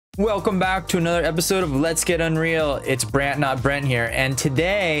Welcome back to another episode of Let's Get Unreal. It's Brant, not Brent here, and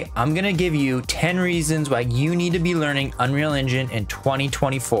today I'm going to give you 10 reasons why you need to be learning Unreal Engine in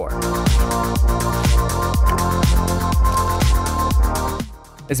 2024.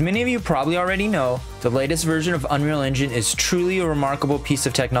 As many of you probably already know, the latest version of Unreal Engine is truly a remarkable piece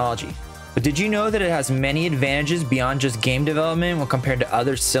of technology. But did you know that it has many advantages beyond just game development when compared to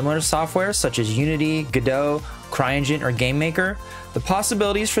other similar software such as Unity, Godot, CryEngine, or GameMaker? The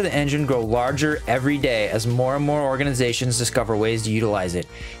possibilities for the engine grow larger every day as more and more organizations discover ways to utilize it.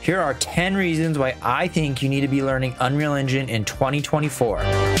 Here are 10 reasons why I think you need to be learning Unreal Engine in 2024.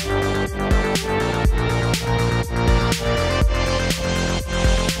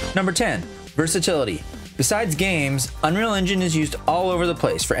 Number 10, versatility. Besides games, Unreal Engine is used all over the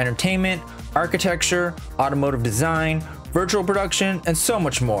place for entertainment, architecture, automotive design, virtual production, and so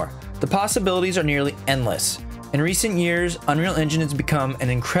much more. The possibilities are nearly endless. In recent years, Unreal Engine has become an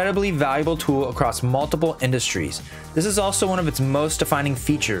incredibly valuable tool across multiple industries. This is also one of its most defining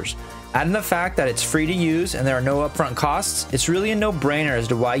features. Adding the fact that it's free to use and there are no upfront costs, it's really a no-brainer as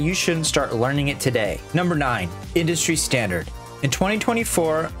to why you shouldn't start learning it today. Number 9, industry standard. In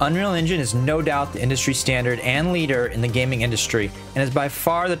 2024, Unreal Engine is no doubt the industry standard and leader in the gaming industry and is by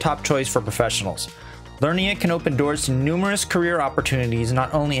far the top choice for professionals. Learning it can open doors to numerous career opportunities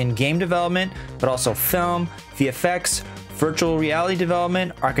not only in game development, but also film, VFX, virtual reality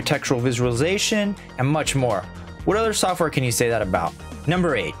development, architectural visualization, and much more. What other software can you say that about?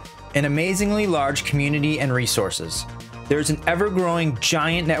 Number 8, an amazingly large community and resources. There's an ever-growing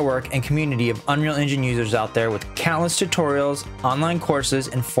giant network and community of Unreal Engine users out there with countless tutorials, online courses,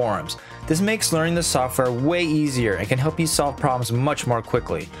 and forums. This makes learning the software way easier and can help you solve problems much more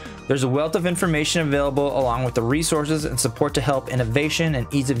quickly. There's a wealth of information available along with the resources and support to help innovation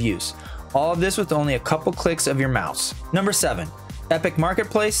and ease of use. All of this with only a couple clicks of your mouse. Number 7, Epic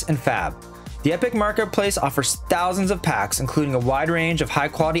Marketplace and Fab. The Epic Marketplace offers thousands of packs, including a wide range of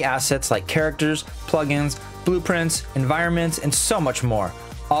high-quality assets like characters, plugins, blueprints, environments, and so much more.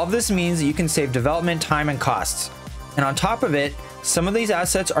 All of this means that you can save development time and costs. And on top of it, some of these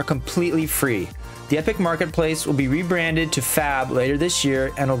assets are completely free. The Epic Marketplace will be rebranded to Fab later this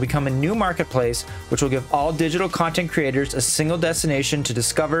year and will become a new marketplace which will give all digital content creators a single destination to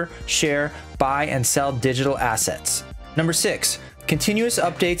discover, share, buy, and sell digital assets. Number 6, continuous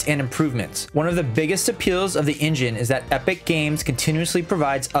updates and improvements. One of the biggest appeals of the engine is that Epic Games continuously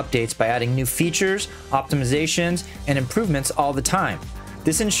provides updates by adding new features, optimizations, and improvements all the time.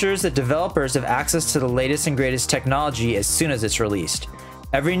 This ensures that developers have access to the latest and greatest technology as soon as it's released.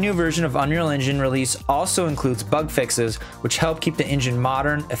 Every new version of Unreal Engine release also includes bug fixes, which help keep the engine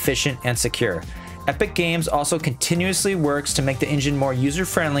modern, efficient, and secure. Epic Games also continuously works to make the engine more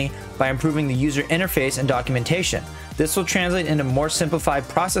user-friendly by improving the user interface and documentation. This will translate into more simplified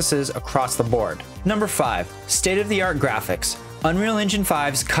processes across the board. Number 5, State-of-the-Art Graphics. Unreal Engine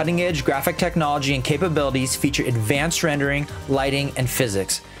 5's cutting-edge graphic technology and capabilities feature advanced rendering, lighting, and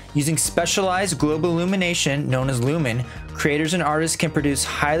physics. Using specialized global illumination, known as Lumen, creators and artists can produce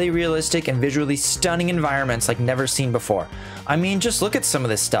highly realistic and visually stunning environments like never seen before. I mean, just look at some of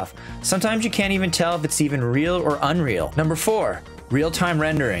this stuff. Sometimes you can't even tell if it's even real or unreal. Number 4, real-time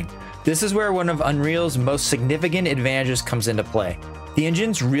rendering. This is where one of Unreal's most significant advantages comes into play. The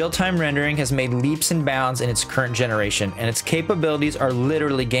engine's real-time rendering has made leaps and bounds in its current generation, and its capabilities are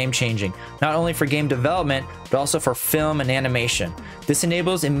literally game-changing, not only for game development, but also for film and animation. This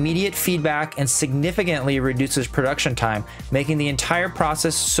enables immediate feedback and significantly reduces production time, making the entire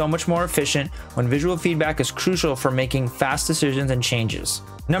process so much more efficient when visual feedback is crucial for making fast decisions and changes.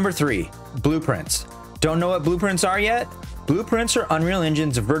 Number 3, blueprints. Don't know what blueprints are yet? Blueprints are Unreal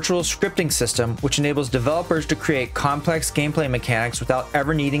Engine's virtual scripting system, which enables developers to create complex gameplay mechanics without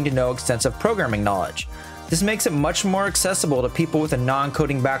ever needing to know extensive programming knowledge. This makes it much more accessible to people with a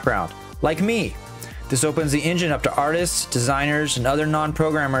non-coding background, like me. This opens the engine up to artists, designers, and other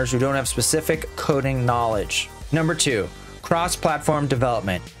non-programmers who don't have specific coding knowledge. Number 2, Cross-Platform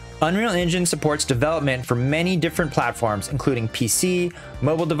Development. Unreal Engine supports development for many different platforms, including PC,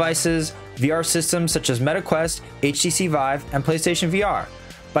 mobile devices, VR systems such as MetaQuest, HTC Vive, and PlayStation VR.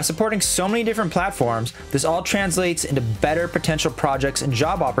 By supporting so many different platforms, this all translates into better potential projects and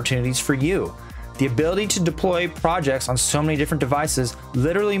job opportunities for you. The ability to deploy projects on so many different devices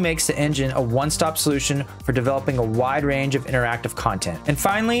literally makes the engine a one-stop solution for developing a wide range of interactive content. And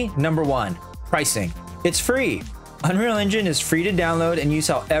finally, number 1, pricing. It's free. Unreal Engine is free to download and use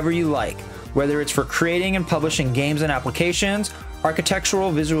however you like, whether it's for creating and publishing games and applications,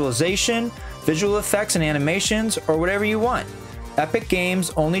 architectural visualization, visual effects and animations, or whatever you want. Epic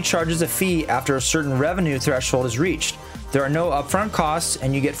Games only charges a fee after a certain revenue threshold is reached. There are no upfront costs,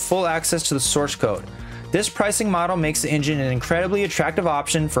 and you get full access to the source code. This pricing model makes the engine an incredibly attractive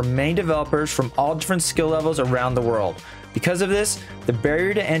option for many developers from all different skill levels around the world. Because of this, the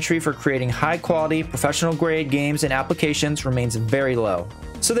barrier to entry for creating high-quality, professional-grade games and applications remains very low.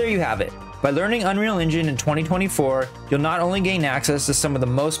 So there you have it. By learning Unreal Engine in 2024, you'll not only gain access to some of the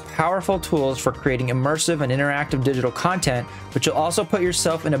most powerful tools for creating immersive and interactive digital content, but you'll also put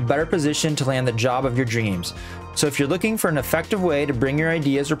yourself in a better position to land the job of your dreams. So if you're looking for an effective way to bring your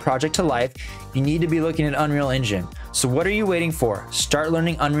ideas or project to life, you need to be looking at Unreal Engine. So what are you waiting for? Start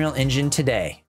learning Unreal Engine today.